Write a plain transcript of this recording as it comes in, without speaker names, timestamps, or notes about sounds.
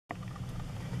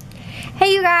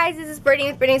Hey you guys, this is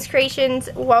Brittany with Brittany's Creations.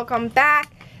 Welcome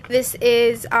back. This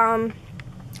is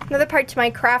another part to my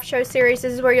craft show series.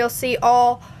 This is where you'll see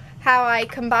all how I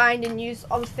combined and used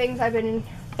all the things I've been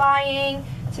buying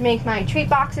to make my treat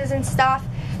boxes and stuff.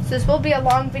 So this will be a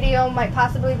long video, might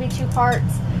possibly be 2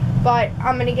 parts, but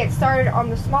I'm going to get started on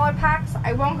the smaller packs.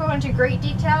 I won't go into great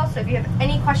detail, so if you have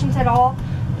any questions at all,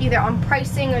 either on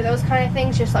pricing or those kind of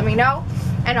things, just let me know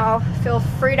and I'll feel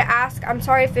free to ask. I'm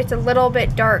sorry if it's a little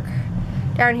bit dark.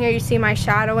 Down here you see my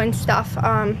shadow and stuff.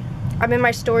 I'm in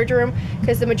my storage room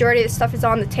because the majority of the stuff is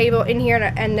on the table in here,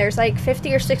 and there's like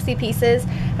 50 or 60 pieces,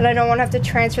 and I don't want to have to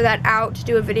transfer that out to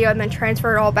do a video and then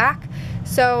transfer it all back.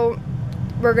 So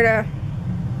we're gonna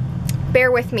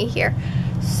bear with me here.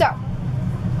 So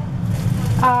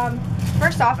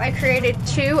first off, I created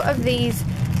 2 of these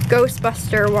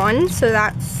Ghostbuster ones, so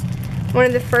that's one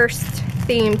of the first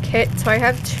theme kits. So I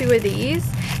have 2 of these.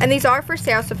 And these are for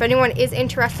sale, so if anyone is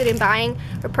interested in buying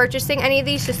or purchasing any of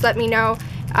these, just let me know.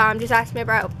 Just ask me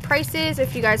about prices.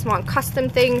 If you guys want custom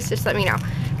things, just let me know.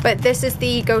 But this is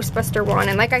the Ghostbuster one,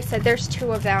 and like I said, there's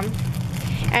 2 of them.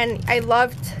 And I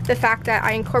loved the fact that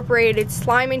I incorporated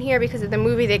slime in here because of the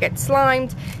movie. They get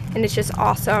slimed, and it's just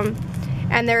awesome.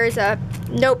 And there is a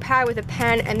notepad with a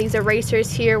pen and these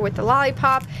erasers here with the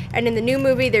lollipop. And in the new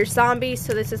movie, there's zombies,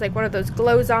 so this is like one of those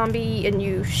glow zombie, and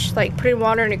you like put it in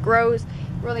water and it grows.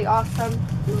 Really awesome.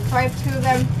 So I have 2 of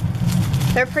them.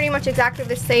 They're pretty much exactly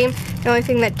the same. The only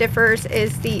thing that differs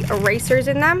is the erasers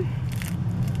in them.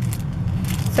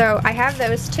 So I have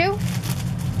those 2.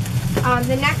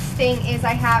 The next thing is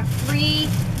I have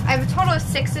a total of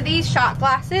 6 of these shot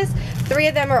glasses. 3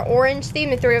 of them are orange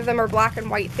themed and 3 of them are black and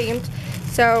white themed.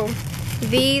 So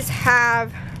these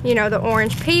have, you know, the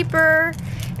orange paper,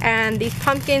 and these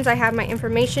pumpkins, I have my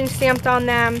information stamped on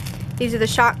them. These are the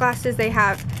shot glasses. They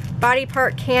have body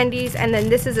part candies, and then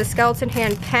this is a skeleton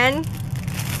hand pen.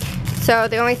 So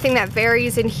the only thing that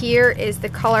varies in here is the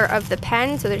color of the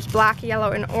pen. So there's black,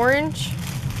 yellow, and orange.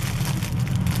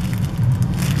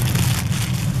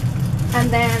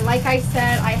 And then, like I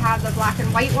said, I have the black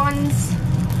and white ones.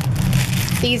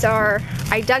 These are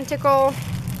identical.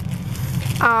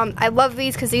 I love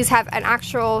these because these have an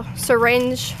actual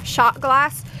syringe shot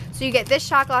glass. So you get this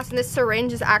shot glass, and this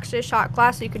syringe is actually a shot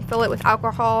glass, so you can fill it with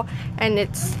alcohol, and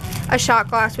it's a shot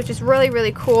glass, which is really,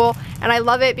 really cool. And I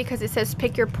love it because it says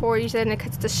pick your poison, and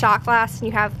it's the shot glass, and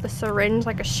you have the syringe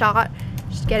like a shot.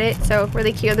 Just get it? So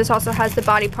really cute. This also has the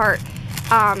body part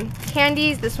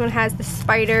candies. This one has the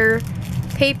spider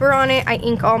paper on it. I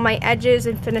ink all my edges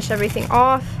and finish everything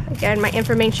off. Again, my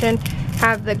information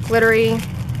have the glittery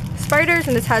spiders,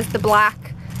 and this has the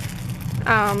black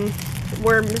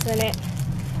worms in it.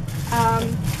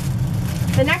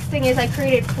 The next thing is I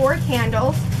created 4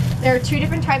 candles. There are 2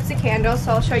 different types of candles,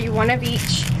 so I'll show you one of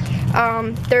each.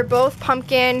 They're both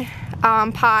pumpkin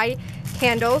pie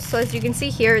candles. So as you can see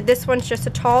here, this one's just a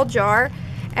tall jar,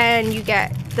 and you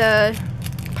get the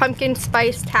pumpkin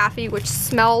spice taffy, which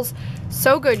smells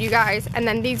so good, you guys. And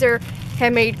then these are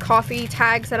handmade coffee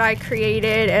tags that I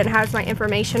created and has my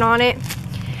information on it.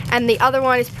 And the other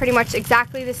one is pretty much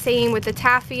exactly the same with the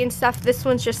taffy and stuff. This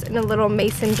one's just in a little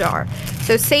mason jar.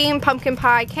 So same pumpkin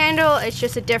pie candle, it's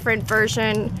just a different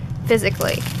version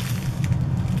physically.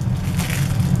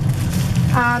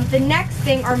 The next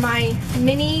thing are my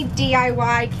mini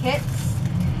DIY kits.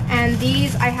 And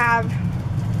these I have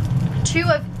 2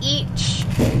 of each.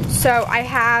 So I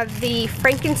have the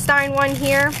Frankenstein one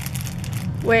here,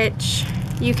 which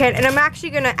you can, and I'm actually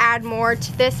going to add more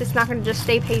to this. It's not going to just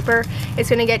stay paper. It's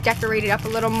going to get decorated up a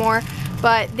little more.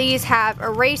 But these have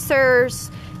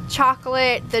erasers,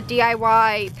 chocolate, the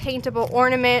DIY paintable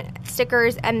ornament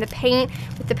stickers, and the paint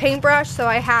with the paintbrush. So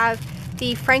I have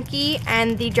the Frankie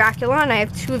and the Dracula, and I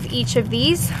have 2 of each of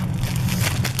these.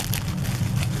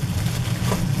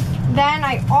 Then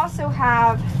I also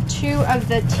have 2 of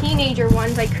the teenager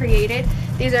ones I created.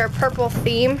 These are a purple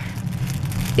theme.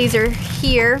 These are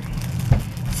here.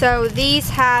 So these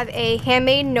have a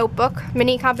handmade notebook,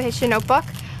 mini composition notebook,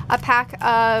 a pack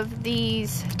of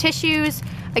these tissues,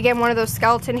 again one of those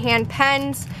skeleton hand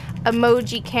pens,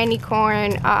 emoji candy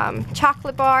corn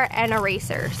chocolate bar, and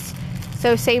erasers.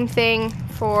 So same thing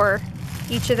for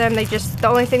each of them. The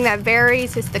only thing that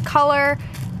varies is the color,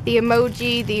 the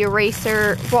emoji, the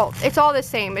eraser. Well, it's all the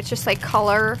same. It's just like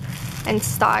color and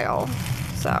style.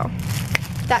 So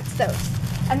that's those.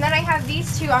 And then I have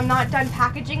these 2. I'm not done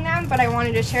packaging them, but I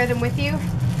wanted to share them with you.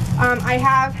 I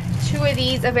have 2 of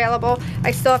these available.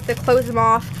 I still have to close them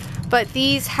off. But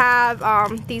these have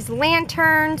these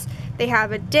lanterns. They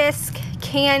have a disc,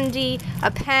 candy,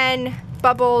 a pen,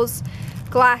 bubbles,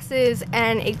 glasses,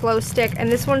 and a glow stick.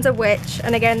 And this one's a witch.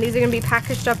 And again, these are going to be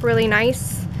packaged up really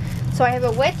nice. So I have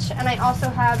a witch, and I also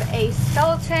have a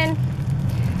skeleton,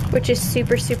 which is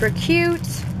super, super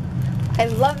cute. I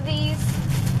love these.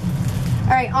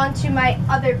 All right, on to my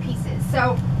other pieces.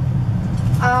 So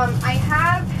I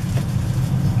have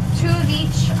 2 of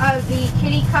each of the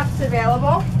kitty cups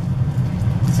available.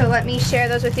 So let me share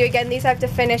those with you. Again, these have to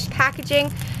finish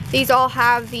packaging. These all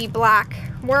have the black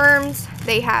worms.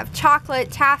 They have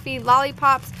chocolate, taffy,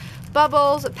 lollipops,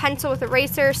 bubbles, a pencil with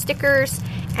eraser, stickers,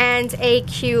 and a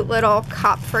cute little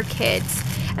cup for kids.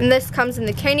 And this comes in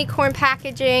the candy corn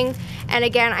packaging. And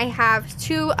again, I have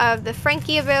 2 of the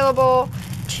Frankie available,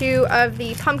 2 of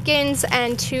the pumpkins,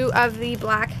 and 2 of the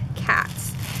black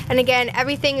cats. And again,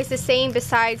 everything is the same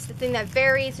besides the thing that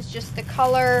varies is just the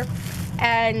color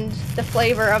and the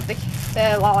flavor of the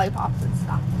lollipops and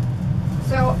stuff.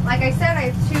 So, like I said, I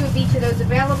have 2 of each of those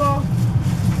available.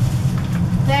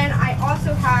 Then I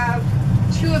also have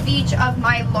 2 of each of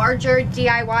my larger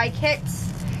DIY kits.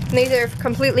 And these are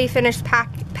completely finished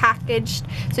packaged.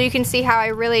 So you can see how I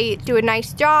really do a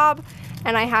nice job.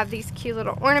 And I have these cute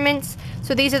little ornaments.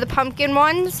 So these are the pumpkin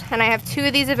ones, and I have 2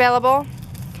 of these available.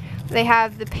 They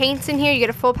have the paints in here. You get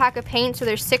a full pack of paint, so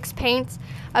there's 6 paints,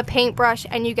 a paintbrush,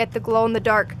 and you get the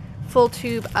glow-in-the-dark full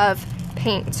tube of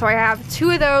paint. So I have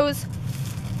 2 of those.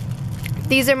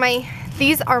 These are my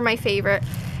favorite.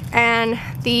 And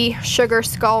the sugar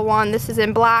skull one, this is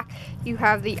in black. You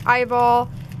have the eyeball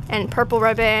and purple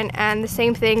ribbon, and the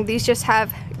same thing. These just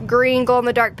have green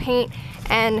glow-in-the-dark paint,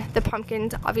 and the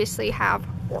pumpkins obviously have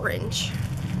orange.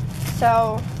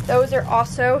 So those are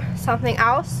also something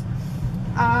else.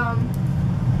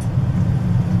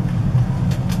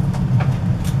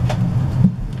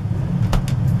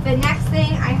 The next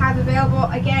thing I have available,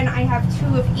 again, I have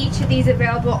 2 of each of these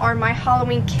available, are my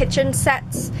Halloween kitchen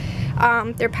sets.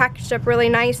 They're packaged up really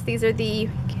nice. These are the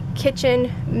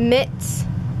kitchen mitts.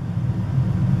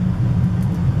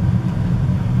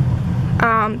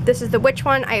 This is the witch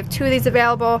one. I have 2 of these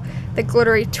available. The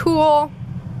glittery tool.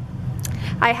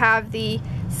 I have the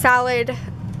salad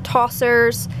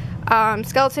tossers,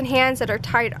 skeleton hands that are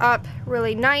tied up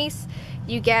really nice.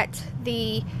 You get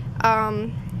the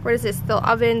what is this?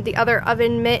 The other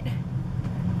oven mitt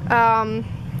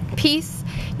piece.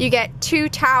 You get 2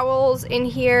 towels in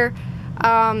here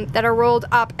that are rolled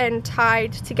up and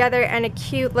tied together, and a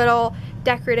cute little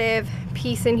decorative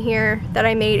piece in here that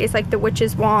I made is like the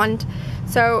witch's wand.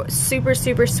 So super,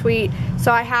 super sweet.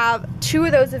 So I have 2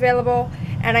 of those available,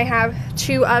 and I have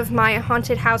 2 of my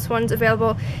haunted house ones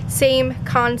available. Same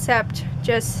concept,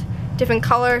 just different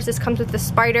colors. This comes with the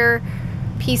spider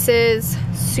pieces.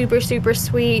 Super, super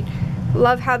sweet.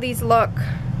 Love how these look.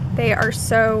 They are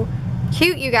so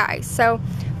cute, you guys. So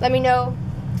let me know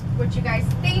what you guys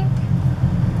think.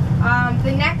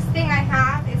 The next thing I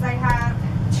have is I have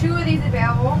 2 of these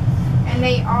available, and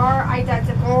they are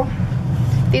identical.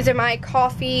 These are my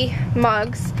coffee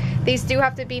mugs. These do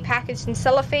have to be packaged in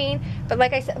cellophane, but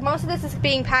like I said, most of this is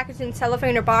being packaged in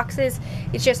cellophane or boxes.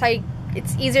 It's just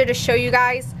it's easier to show you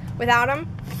guys without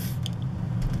them.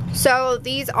 So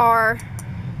these are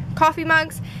coffee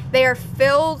mugs. They are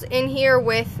filled in here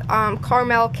with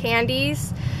caramel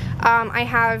candies. I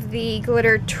have the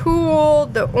glitter tool,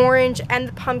 the orange, and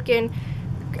the pumpkin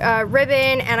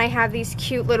ribbon, and I have these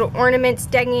cute little ornaments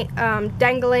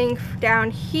dangling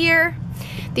down here.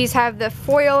 These have the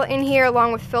foil in here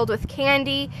along with filled with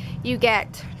candy. You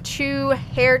get 2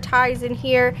 hair ties in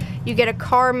here. You get a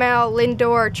caramel,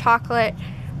 Lindor, chocolate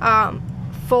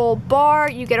full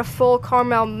bar. You get a full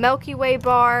caramel Milky Way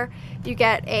bar. You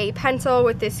get a pencil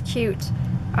with this cute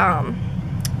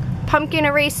pumpkin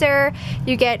eraser.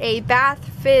 You get a bath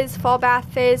fizz, fall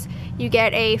bath fizz. You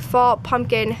get a fall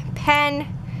pumpkin pen,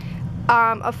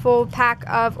 a full pack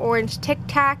of orange Tic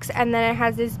Tacs, and then it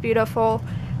has this beautiful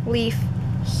leaf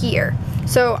here.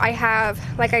 So I have,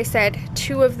 like I said,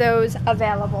 2 of those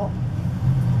available.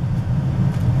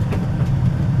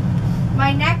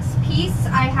 My next piece,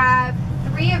 I have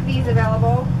 3 of these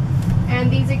available,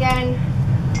 and these again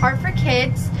are for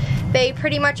kids. They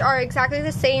pretty much are exactly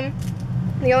the same.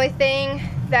 The only thing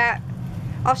that,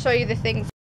 I'll show you the things